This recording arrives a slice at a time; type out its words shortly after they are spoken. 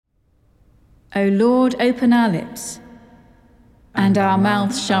O Lord, open our lips, and our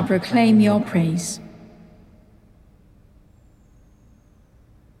mouths shall proclaim your praise.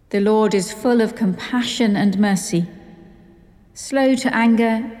 The Lord is full of compassion and mercy, slow to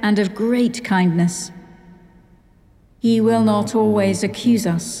anger and of great kindness. He will not always accuse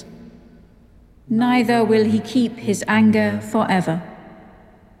us, neither will he keep his anger forever.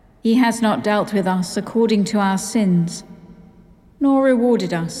 He has not dealt with us according to our sins, nor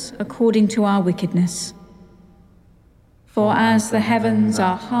rewarded us according to our wickedness. For as the heavens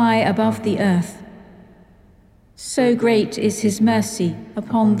are high above the earth, so great is his mercy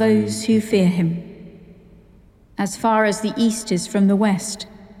upon those who fear him. As far as the east is from the west,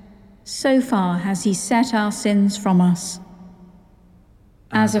 so far has he set our sins from us.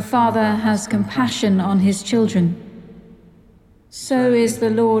 As a father has compassion on his children, so is the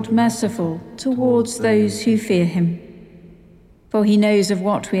Lord merciful towards those who fear him. For he knows of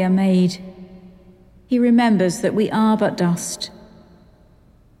what we are made. He remembers that we are but dust.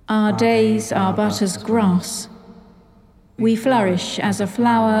 Our days are but as grass. We flourish as a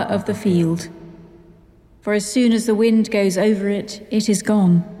flower of the field. For as soon as the wind goes over it, it is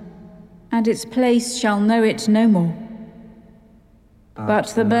gone, and its place shall know it no more. But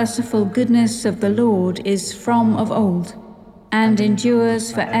the merciful goodness of the Lord is from of old, and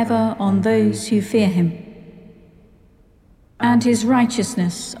endures forever on those who fear him, and his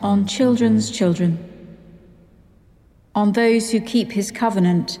righteousness on children's children, on those who keep his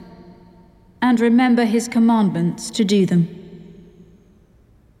covenant and remember his commandments to do them.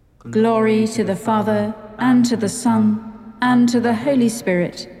 Glory to the Father, and to the Son, and to the Holy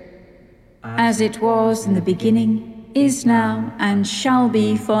Spirit, as it was in the beginning, is now, and shall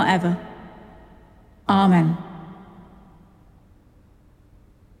be forever. Amen.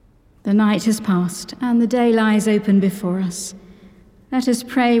 The night has passed, and the day lies open before us. Let us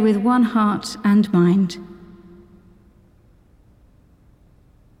pray with one heart and mind.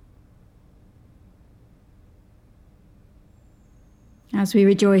 As we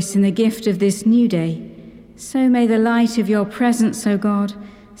rejoice in the gift of this new day, so may the light of your presence, O God,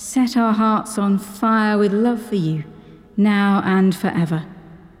 set our hearts on fire with love for you, now and forever.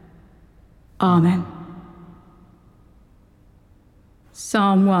 Amen.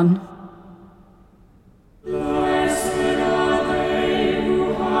 Psalm 1. Blessed are they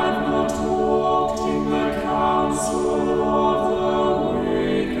who have not walked in the counsel of the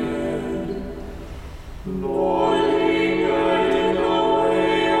wicked, nor lingered in the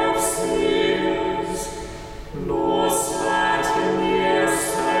way of sinners, nor sat in the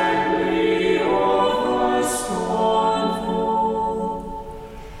assembly of the scornful.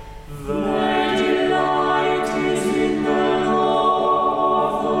 Their delight is in the law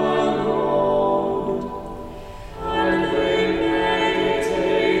of the Lord,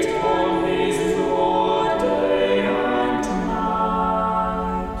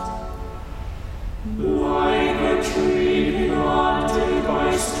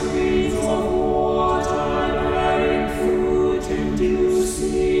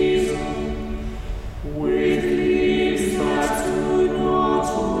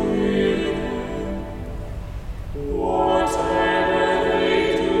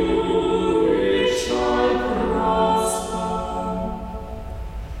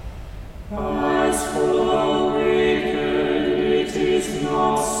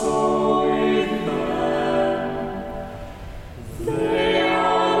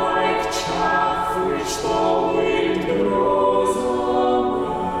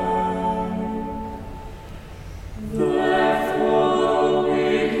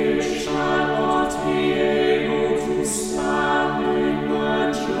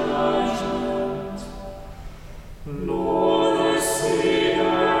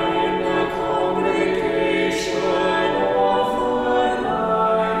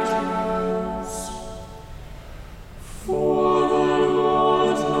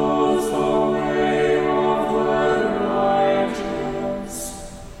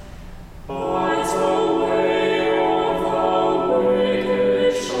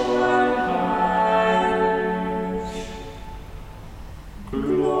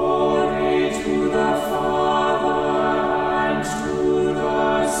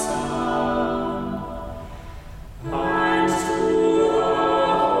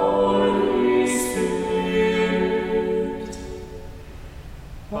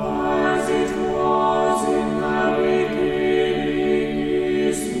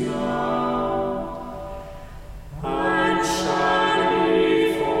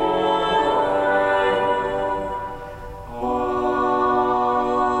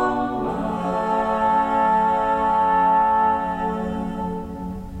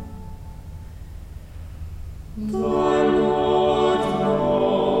 The Lord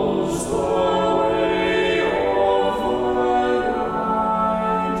knows the way of the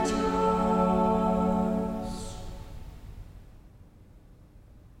righteous.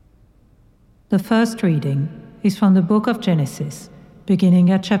 The first reading is from the book of Genesis, beginning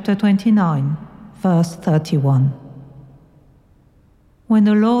at chapter 29, verse 31. When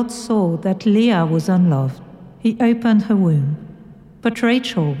the Lord saw that Leah was unloved, he opened her womb, but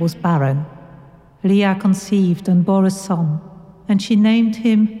Rachel was barren. Leah conceived and bore a son, and she named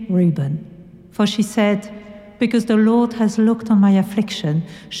him Reuben. For she said, "Because the Lord has looked on my affliction,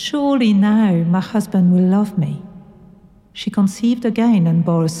 surely now my husband will love me." She conceived again and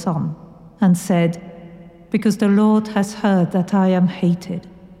bore a son, and said, "Because the Lord has heard that I am hated,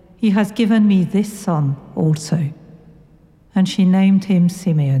 he has given me this son also." And she named him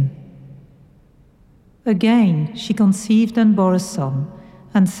Simeon. Again she conceived and bore a son,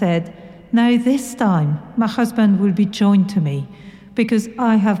 and said, "Now this time my husband will be joined to me, because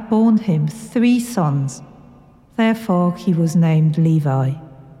I have borne him 3 sons." Therefore he was named Levi.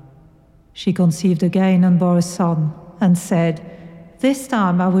 She conceived again and bore a son, and said, "This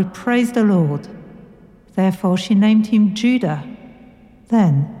time I will praise the Lord." Therefore she named him Judah.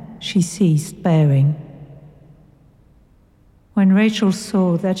 Then she ceased bearing. When Rachel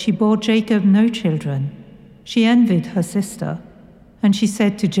saw that she bore Jacob no children, she envied her sister, and she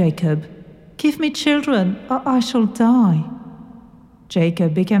said to Jacob, "Give me children, or I shall die."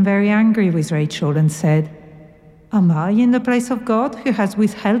 Jacob became very angry with Rachel and said, "Am I in the place of God, who has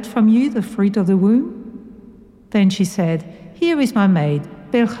withheld from you the fruit of the womb?" Then she said, "Here is my maid,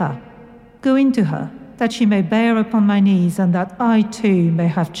 Bilhah. Go into her, that she may bear upon my knees, and that I too may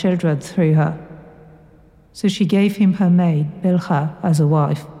have children through her." So she gave him her maid, Bilhah, as a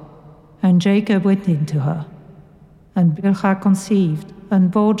wife, and Jacob went into her. And Bilhah conceived and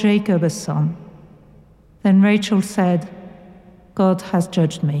bore Jacob a son. Then Rachel said, "God has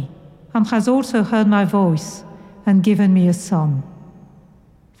judged me, and has also heard my voice, and given me a son."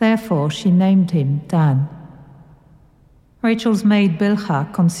 Therefore she named him Dan. Rachel's maid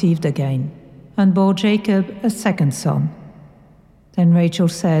Bilhah conceived again, and bore Jacob a second son. Then Rachel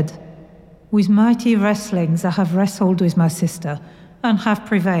said, "With mighty wrestlings I have wrestled with my sister, and have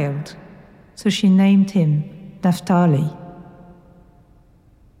prevailed." So she named him Naphtali.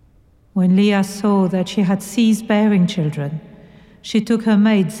 When Leah saw that she had ceased bearing children, she took her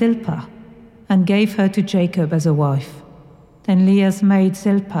maid Zilpah, and gave her to Jacob as a wife. Then Leah's maid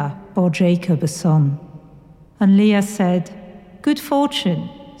Zilpah bore Jacob a son. And Leah said, "Good fortune,"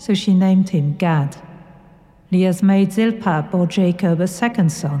 so she named him Gad. Leah's maid Zilpah bore Jacob a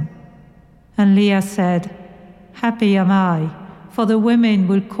second son. And Leah said, "Happy am I, for the women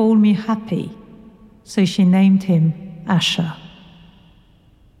will call me happy." So she named him Asher.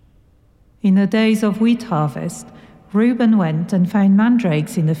 In the days of wheat harvest, Reuben went and found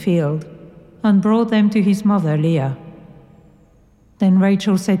mandrakes in the field, and brought them to his mother Leah. Then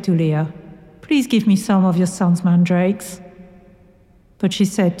Rachel said to Leah, "Please give me some of your son's mandrakes." But she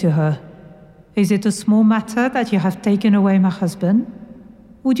said to her, "Is it a small matter that you have taken away my husband?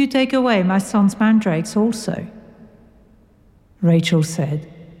 Would you take away my son's mandrakes also?" Rachel said,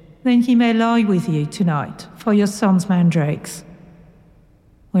 "Then he may lie with you tonight for your son's mandrakes."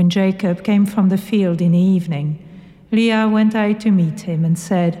 When Jacob came from the field in the evening, Leah went out to meet him and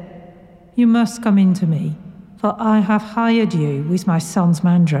said, "You must come in to me, for I have hired you with my son's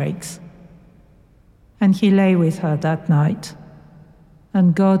mandrakes." And he lay with her that night.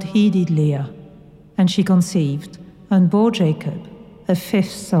 And God heeded Leah, and she conceived and bore Jacob a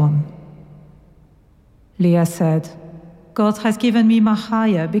 5th son. Leah said, "God has given me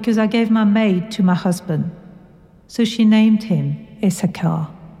Mahir because I gave my maid to my husband." So she named him Issachar.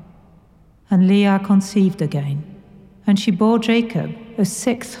 And Leah conceived again, and she bore Jacob a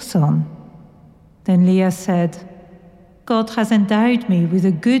 6th son. Then Leah said, "God has endowed me with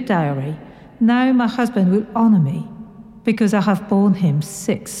a good dowry. Now my husband will honor me, because I have borne him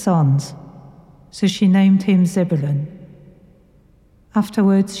 6 sons. So she named him Zebulun.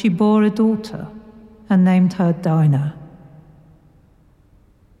 Afterwards she bore a daughter, and named her Dinah.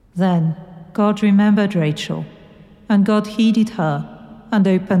 Then God remembered Rachel, and God heeded her, and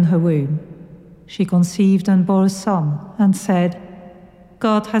opened her womb. She conceived and bore a son, and said,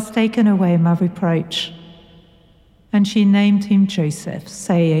 "God has taken away my reproach." And she named him Joseph,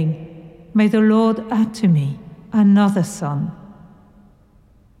 saying, "May the Lord add to me another son."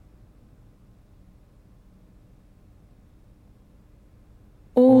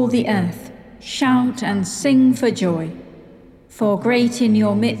 All the earth, shout and sing for joy, for great in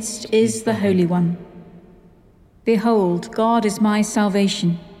your midst is the Holy One. Behold, God is my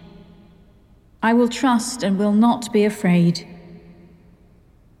salvation. I will trust and will not be afraid.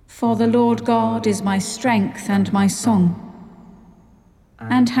 For the Lord God is my strength and my song,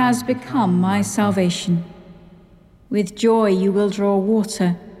 and has become my salvation. With joy you will draw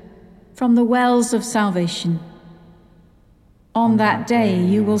water from the wells of salvation. On that day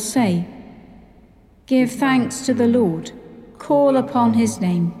you will say, "Give thanks to the Lord, call upon his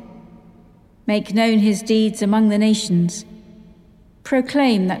name. Make known his deeds among the nations.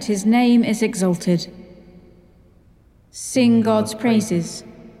 Proclaim that his name is exalted. Sing God's praises,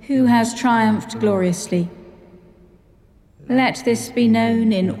 who has triumphed gloriously. Let this be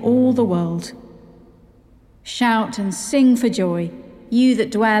known in all the world. Shout and sing for joy, you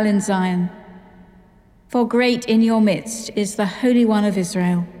that dwell in Zion. For great in your midst is the Holy One of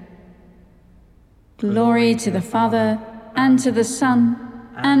Israel. Glory to the Father, and to the Son,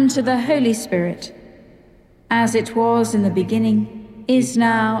 and to the Holy Spirit, as it was in the beginning, is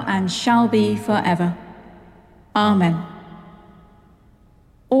now, and shall be forever. Amen.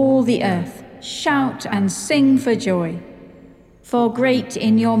 All the earth, shout and sing for joy, for great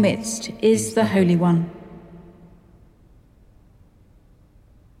in your midst is the Holy One.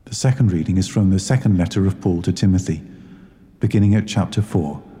 The second reading is from the second letter of Paul to Timothy, beginning at chapter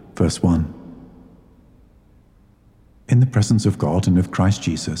 4, verse 1. In the presence of God and of Christ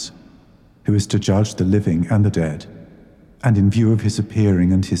Jesus, who is to judge the living and the dead, and in view of his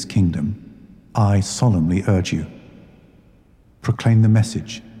appearing and his kingdom, I solemnly urge you, proclaim the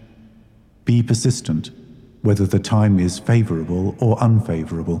message. Be persistent, whether the time is favorable or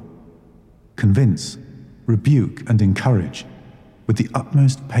unfavorable. Convince, rebuke, and encourage with the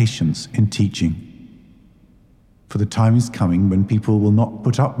utmost patience in teaching. For the time is coming when people will not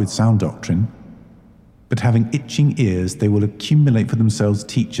put up with sound doctrine, but having itching ears, they will accumulate for themselves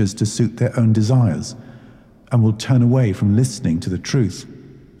teachers to suit their own desires, and will turn away from listening to the truth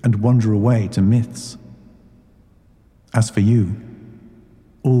and wander away to myths. As for you,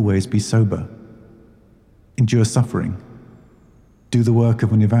 always be sober, endure suffering, do the work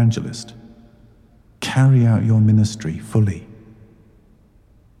of an evangelist, carry out your ministry fully.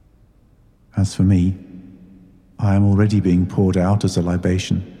 As for me, I am already being poured out as a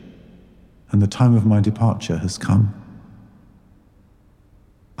libation, and the time of my departure has come.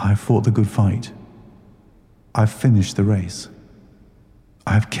 I have fought the good fight. I have finished the race.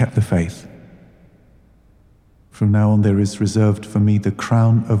 I have kept the faith. From now on there is reserved for me the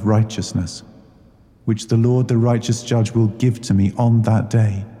crown of righteousness, which the Lord, the righteous judge, will give to me on that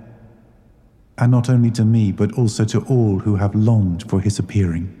day, and not only to me, but also to all who have longed for his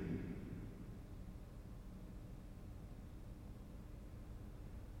appearing.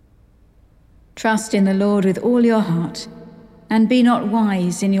 Trust in the Lord with all your heart, and be not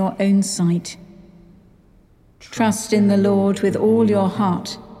wise in your own sight. Trust in the Lord with all your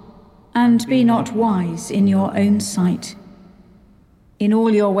heart, and be not wise in your own sight. In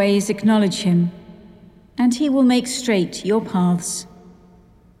all your ways acknowledge him, and he will make straight your paths.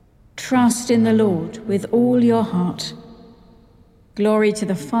 Trust in the Lord with all your heart. Glory to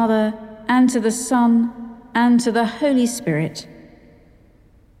the Father, and to the Son, and to the Holy Spirit.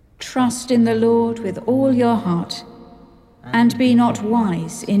 Trust in the Lord with all your heart, and be not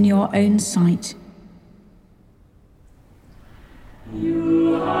wise in your own sight.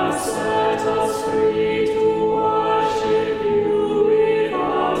 You have set us free to worship you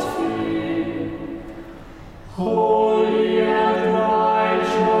without fear. Holy and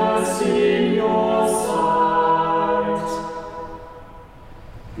righteous in your sight.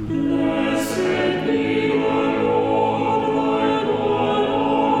 Blessed be the Lord, thy God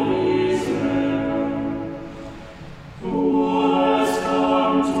of Israel, who has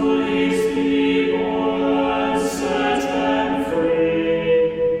come to his people and set them free.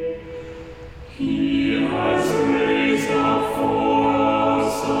 He has raised up for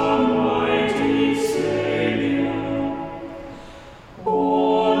us a mighty Savior,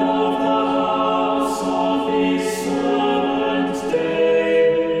 born of the house of his servant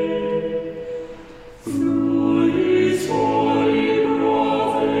David. Through his holy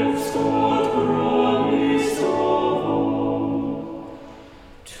prophets God promised of old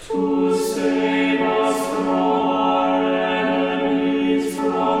to save us from our enemies,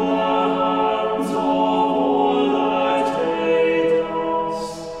 from the hands of all that hate us,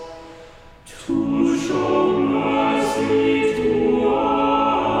 to show mercy to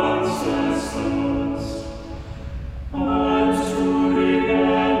our ancestors, and to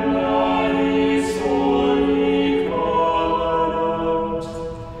remember his holy covenant.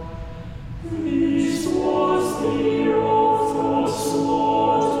 This was the oath God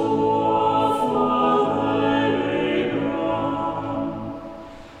swore to our father Abraham,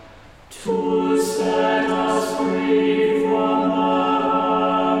 to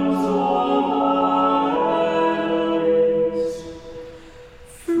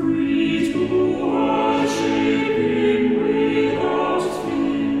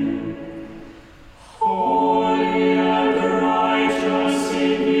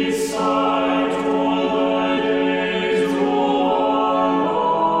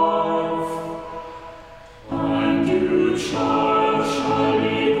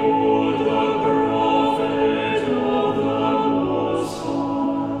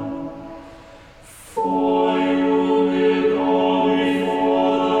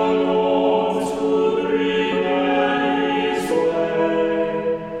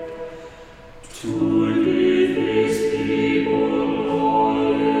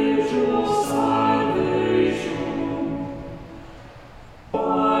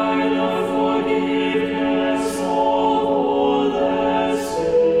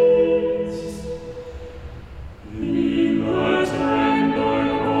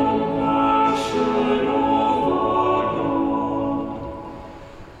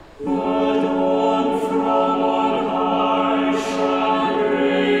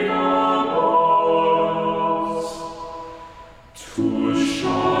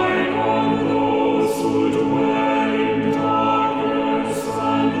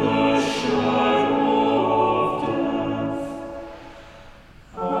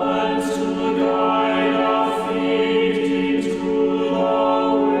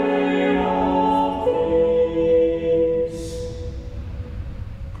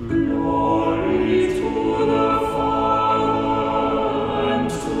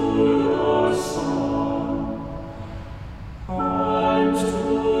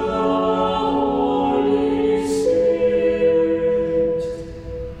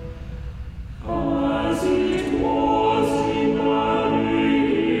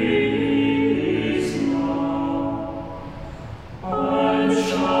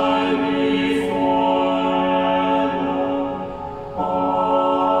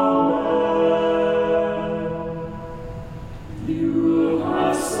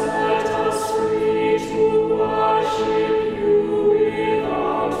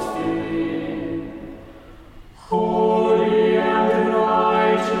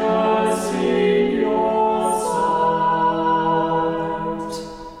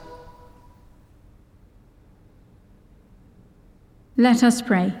Let us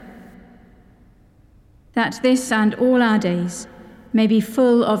pray. That this and all our days may be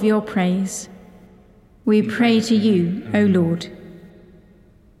full of your praise, we pray to you, O Lord.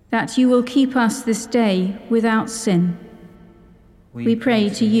 That you will keep us this day without sin, we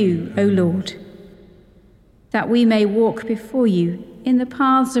pray to you, O Lord. That we may walk before you in the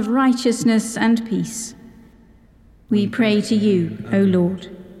paths of righteousness and peace, we pray to you, O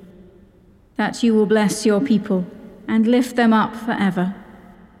Lord. That you will bless your people and lift them up forever,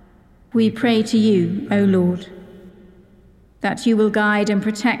 we pray to you, O Lord. That you will guide and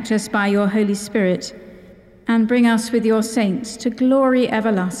protect us by your Holy Spirit and bring us with your saints to glory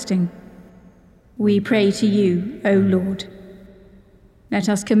everlasting, we pray to you, O Lord. Let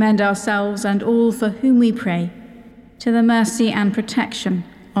us commend ourselves and all for whom we pray to the mercy and protection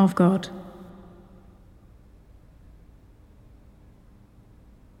of God.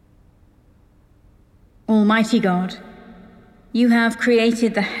 Almighty God, you have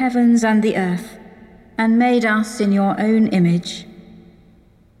created the heavens and the earth and made us in your own image.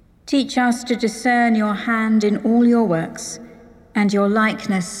 Teach us to discern your hand in all your works and your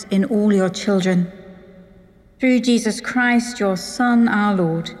likeness in all your children. Through Jesus Christ, your Son, our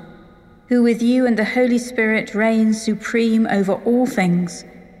Lord, who with you and the Holy Spirit reigns supreme over all things,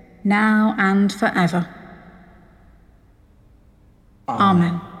 now and forever.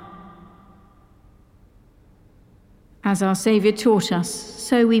 Amen. As our Saviour taught us,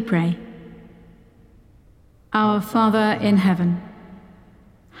 so we pray. Our Father in heaven,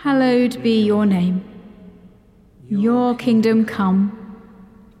 hallowed be your name. Your kingdom come,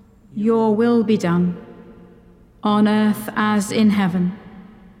 your will be done, on earth as in heaven.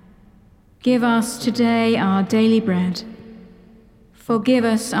 Give us today our daily bread. Forgive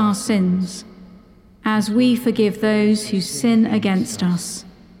us our sins, as we forgive those who sin against us.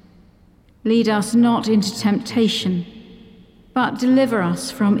 Lead us not into temptation, but deliver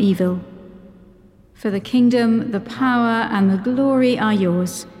us from evil. For the kingdom, the power, and the glory are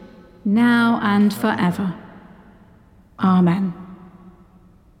yours, now and forever. Amen.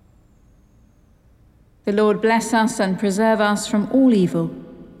 The Lord bless us and preserve us from all evil,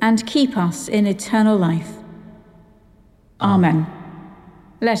 and keep us in eternal life. Amen.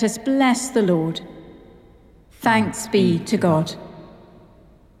 Let us bless the Lord. Thanks be to God.